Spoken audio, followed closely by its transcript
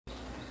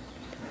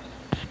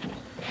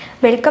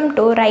Welcome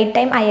to Right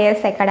Time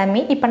IAS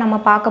Academy. இப்போ நம்ம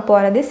பார்க்க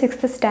போறது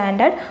 6th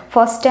standard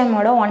first term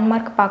ஓட 1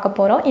 mark பார்க்க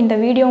போறோம். இந்த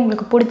வீடியோ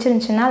உங்களுக்கு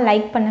பிடிச்சிருந்துச்சுனா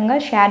லைக் பண்ணுங்க,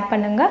 ஷேர்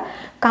பண்ணுங்க,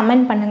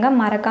 கமெண்ட் பண்ணுங்க,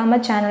 மறக்காம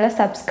சேனலை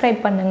subscribe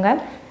பண்ணுங்க.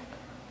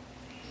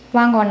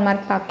 வாங்க 1 mark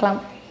பார்க்கலாம்.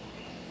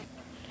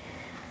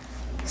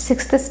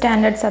 6th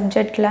standard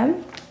subjectல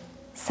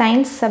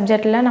science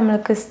subjectல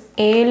நமக்கு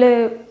 7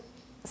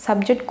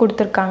 subject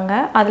கொடுத்திருக்காங்க.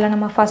 அதுல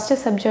நம்ம first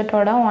subject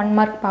ஓட 1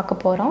 mark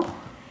பார்க்க போறோம்.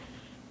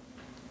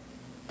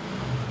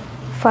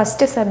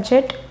 First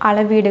subject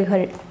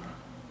அளவீடுகள்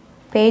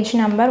page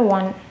number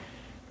 1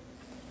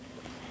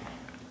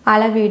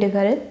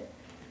 அளவீடுகள்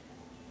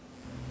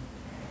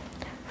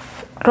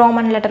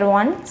Roman letter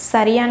 1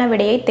 சரியான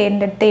விடையை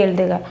தேர்ந்தெடுத்து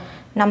எழுதுக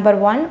number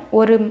 1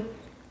 ஒரு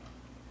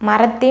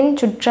மரத்தின்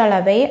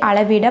சுற்றளவை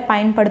அளவிட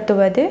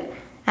பயன்படுத்துவது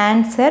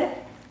answer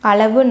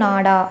அளவு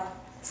நாடா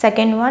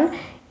second one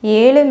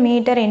 7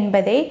 மீட்டர்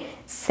என்பதை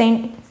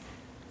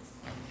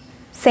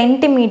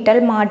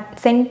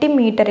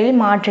சென்டிமீட்டரில்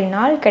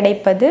மாற்றினால்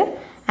கிடைப்பது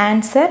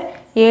ஆன்சர்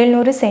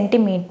 700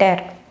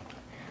 சென்டிமீட்டர்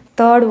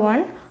third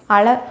one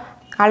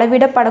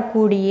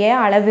அளவிடப்படக்கூடிய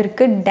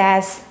அளவிற்கு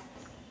டேஷ்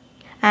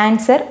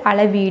ஆன்சர்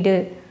அளவீடு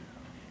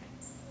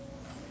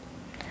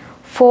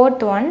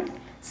fourth one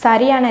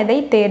சரியானதை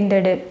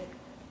தேர்ந்தெடு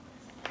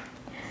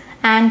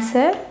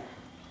ஆன்சர்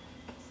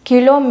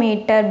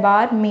கிலோமீட்டர்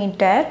பார்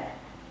மீட்டர்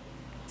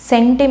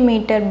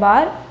சென்டிமீட்டர்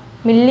பார்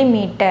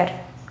மில்லிமீட்டர்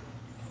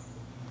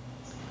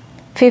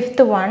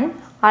fifth one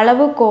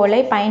அளவுகோலை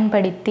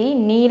பயன்படுத்தி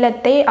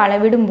நீளத்தை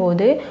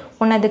அளவிடும்போது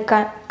உனது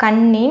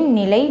கண்ணின்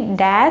நிலை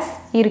டேஷ்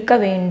இருக்க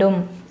வேண்டும்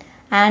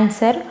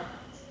ஆன்சர்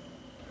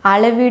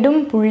அளவிடும்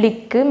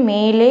புள்ளிக்கு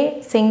மேலே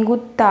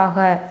செங்குத்தாக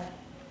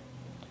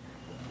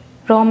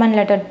ரோமன்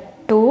லெட்டர்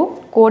 2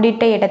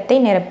 கோடிட்ட இடத்தை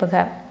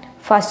நிரப்புக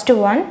ஃபர்ஸ்ட்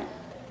ஒன்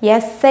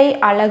SI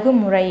அலகு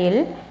முறையில்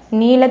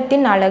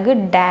நீளத்தின் அலகு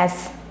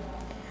dash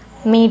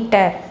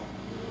metre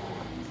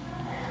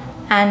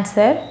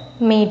answer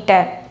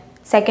metre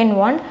second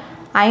one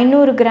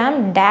 500 gram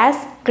dash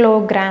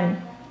kilogram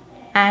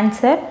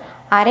answer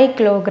அரை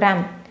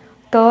கிலோகிராம்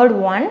third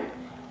one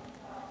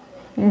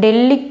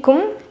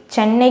டெல்லிக்கும்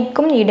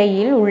சென்னைக்கும்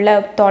இடையில் உள்ள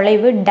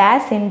தொலைவு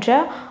டேஷ் என்ற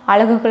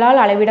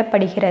அலகுகளால்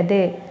அளவிடப்படுகிறது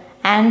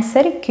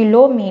answer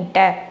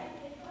kilometre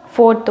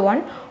fourth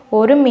one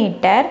 1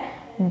 metre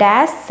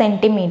dash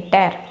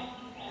centimetre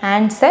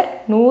answer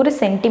 100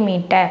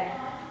 centimetre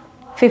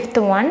fifth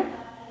one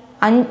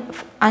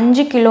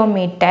 5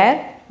 kilometre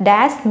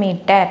dash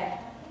metre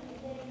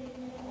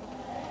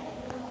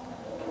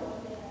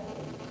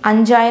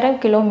 5000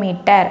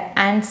 kilometre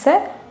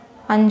answer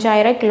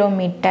 5000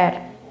 kilometre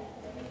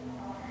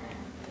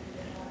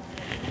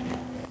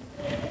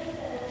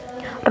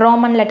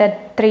Roman letter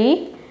 3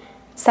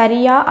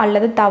 சரியா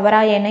அல்லது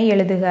தவறா என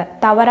எழுதுக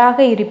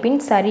தவறாக இருப்பின்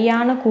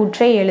சரியான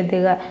கூற்றை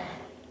எழுதுக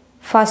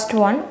ஃபர்ஸ்ட்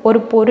ஒன்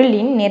ஒரு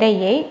பொருளின்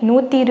நிறையை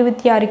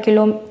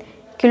 126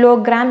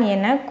 கிலோகிராம்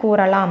என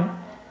கூறலாம்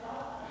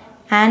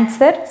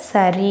ஆன்சர்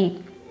சரி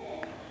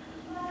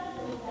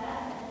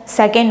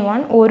செகண்ட்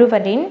ஒன்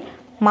ஒருவரின்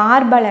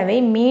மார்பளவை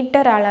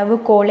மீட்டர்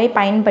அளவுகோலை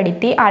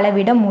பயன்படுத்தி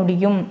அளவிட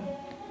முடியும்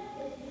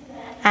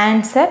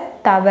ஆன்சர்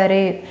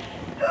தவறு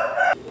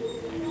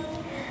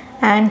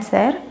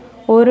ஆன்சர்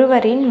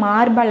ஒருவரின்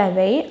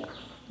மார்பளவை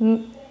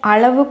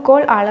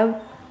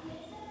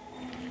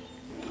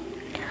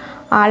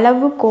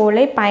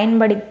அளவுகோலை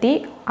பயன்படுத்தி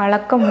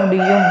அளக்க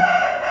முடியும்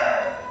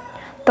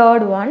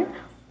தேர்ட் ஒன்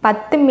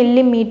 10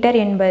 மில்லிமீட்டர்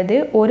என்பது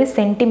 1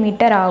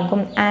 சென்டிமீட்டர்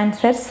ஆகும்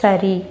ஆன்சர்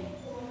சரி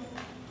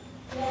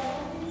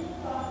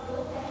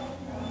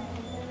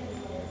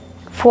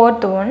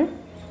fourth one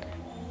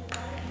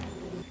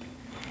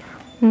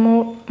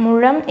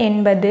முழம்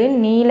என்பது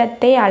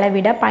நீளத்தை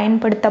அளவிட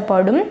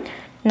பயன்படுத்தப்படும்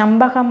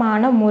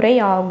நம்பகமான முறை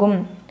ஆகும்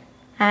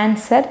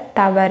ஆன்சர்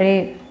தவறு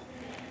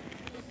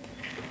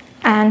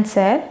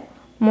ஆன்சர்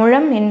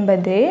முழம்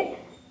என்பது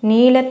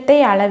நீளத்தை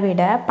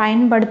அளவிட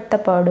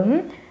பயன்படுத்தப்படும்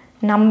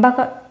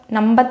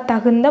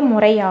நம்பத்தகுந்த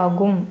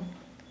முறையாகும்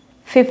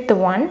fifth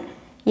one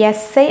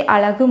SI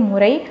அலகு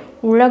முறை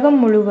உலகம்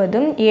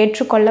முழுவதும்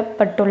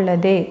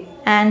ஏற்றுக்கொள்ளப்பட்டுள்ளது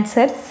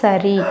ஆன்சர்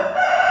சரி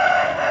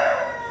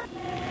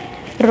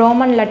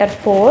ரோமன் லெட்டர்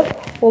 4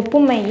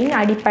 ஒப்புமையின்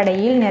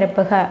அடிப்படையில்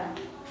நிரப்புக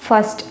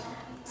ஃபர்ஸ்ட்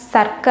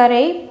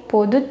சர்க்கரை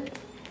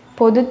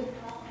பொது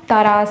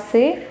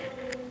தராசு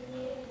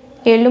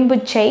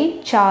எலும்புச்சை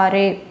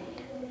சாறு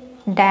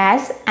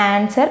டேஷ்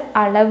ஆன்சர்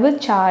அளவு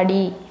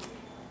சாடி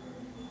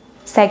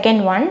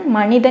செகண்ட் ஒன்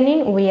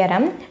மனிதனின்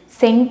உயரம்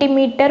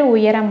சென்டிமீட்டர்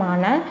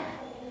உயரமான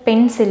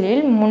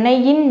பென்சிலில்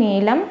முனையின்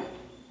நீளம்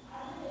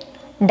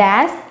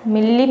டேஷ்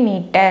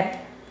மில்லிமீட்டர்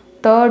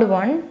தேர்ட்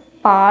ஒன்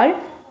பால்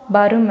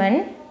பருமன்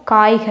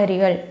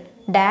காய்கறிகள்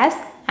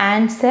டேஷ்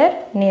ஆன்சர்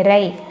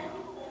நிறை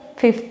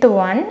ஃபிஃப்த்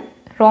ஒன்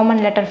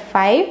ரோமன் லெட்டர்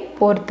 5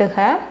 பொறுத்துக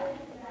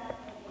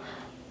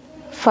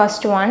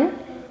ஃபர்ஸ்ட்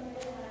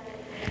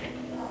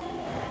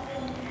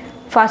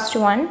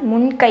ஒன்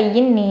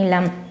முன்கையின்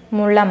நீளம்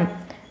முழம்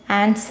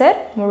ஆன்சர்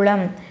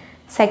முழம்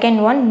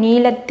செகண்ட் ஒன்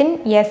நீளத்தின்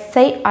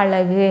SI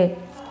அலகு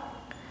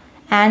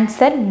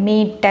ஆன்சர்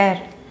மீட்டர்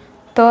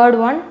third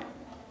one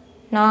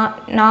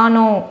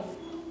நானோ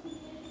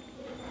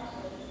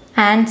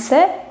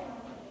answer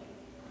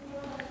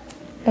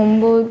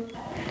 9.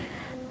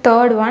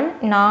 third one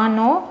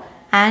நானோ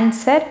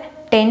answer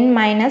 10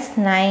 minus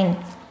 9.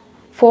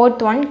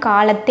 fourth one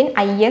காலத்தின்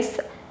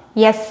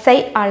SI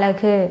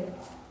அலகு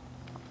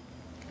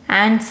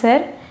answer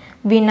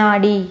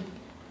வினாடி.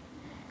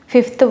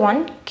 fifth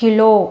one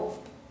kilo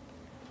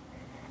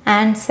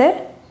answer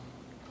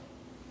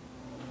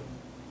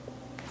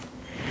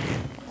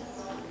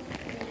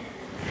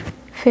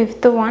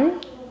fifth one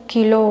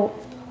kilo.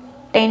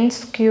 tens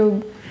cube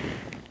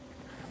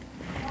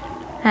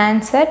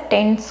answer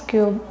tens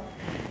cube.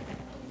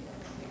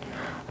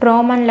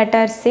 Roman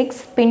letter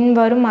 6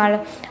 பின்வரும்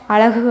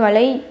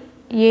அலகுகளை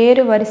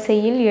ஏறு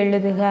வரிசையில்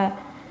எழுதுக.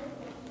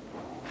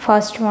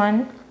 first one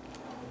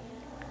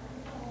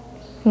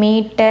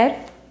மீட்டர்,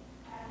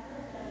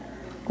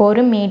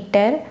 ஒரு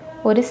மீட்டர்,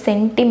 ஒரு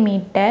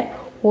சென்டிமீட்டர்,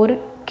 ஒரு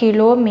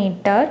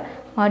கிலோமீட்டர்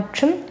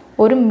மற்றும்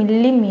ஒரு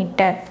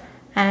மில்லிமீட்டர்.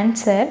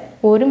 ஆன்சர்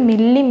ஒரு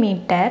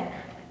மில்லிமீட்டர்.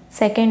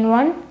 செகண்ட்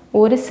ஒன்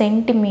ஒரு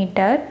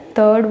சென்டிமீட்டர்,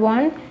 தேர்ட்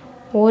ஒன்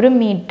ஒரு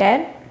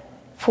மீட்டர்,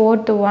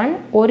 ஃபோர்த் ஒன்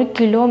ஒரு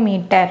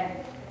kilometre.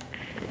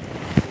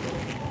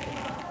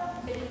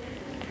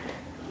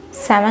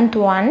 Seventh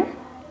one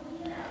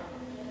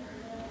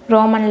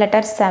Roman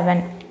letter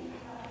 7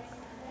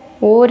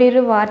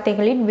 ஓரிரு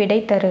வார்த்தைகளில் விடை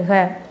தருக.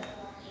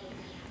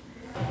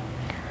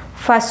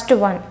 ஃபர்ஸ்ட்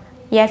ஒன்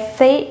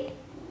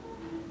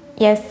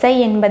SI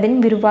என்பதின்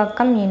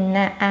விரிவாக்கம் என்ன?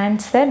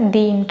 Answer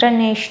the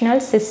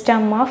international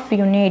system of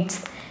units.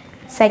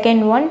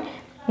 Second one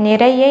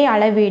நிறையை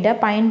அளவிட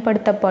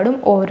பயன்படுத்தப்படும்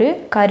ஒரு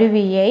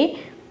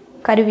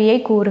கருவியை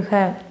கூறுக.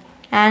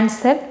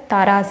 ஆன்சர்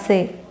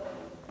தராசு.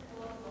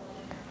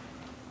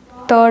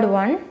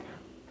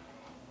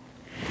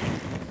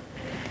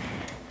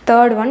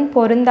 Third one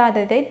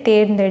பொருந்தாததை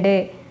தேர்ந்தெடு.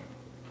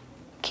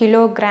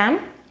 Kilogram,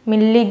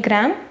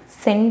 milligram,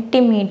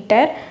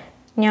 centimetre,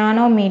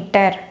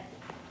 nanometre.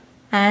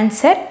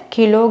 Answer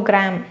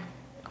kilogram.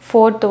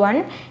 Fourth one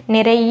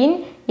நிறையின்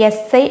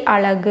SI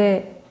அலகு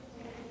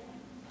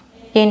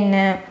என்ன?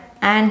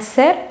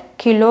 Answer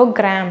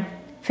kilogram.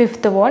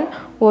 ஃபிஃப்த் ஒன்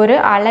ஒரு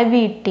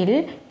அளவீட்டில்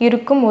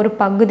இருக்கும் ஒரு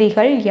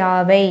பகுதிகள்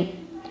யாவை?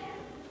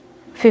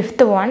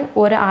 ஃபிஃப்த் ஒன்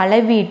ஒரு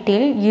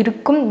அளவீட்டில்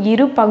இருக்கும்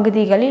இரு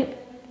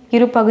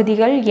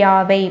பகுதிகள்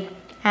யாவை?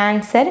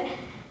 ஆன்சர்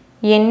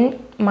எண்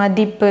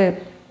மதிப்பு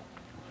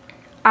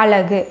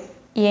அலகு.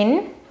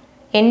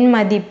 எண்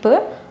மதிப்பு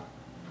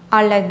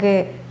அலகு.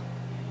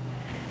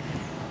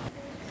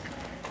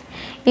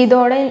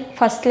 இதோட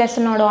ஃபஸ்ட்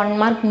லெசனோட 1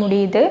 மார்க்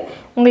முடியுது.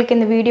 உங்களுக்கு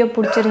இந்த வீடியோ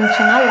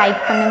பிடிச்சிருந்துச்சுன்னா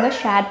லைக் பண்ணுங்கள்,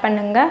 ஷேர்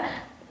பண்ணுங்கள்,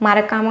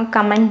 மறக்காமல்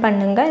கமெண்ட்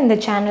பண்ணுங்கள், இந்த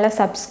சேனலை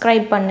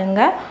சப்ஸ்கிரைப்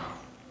பண்ணுங்கள்,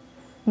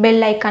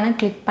 பெல் ஐக்கானை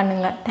கிளிக்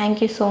பண்ணுங்கள்.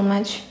 Thank you so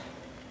much.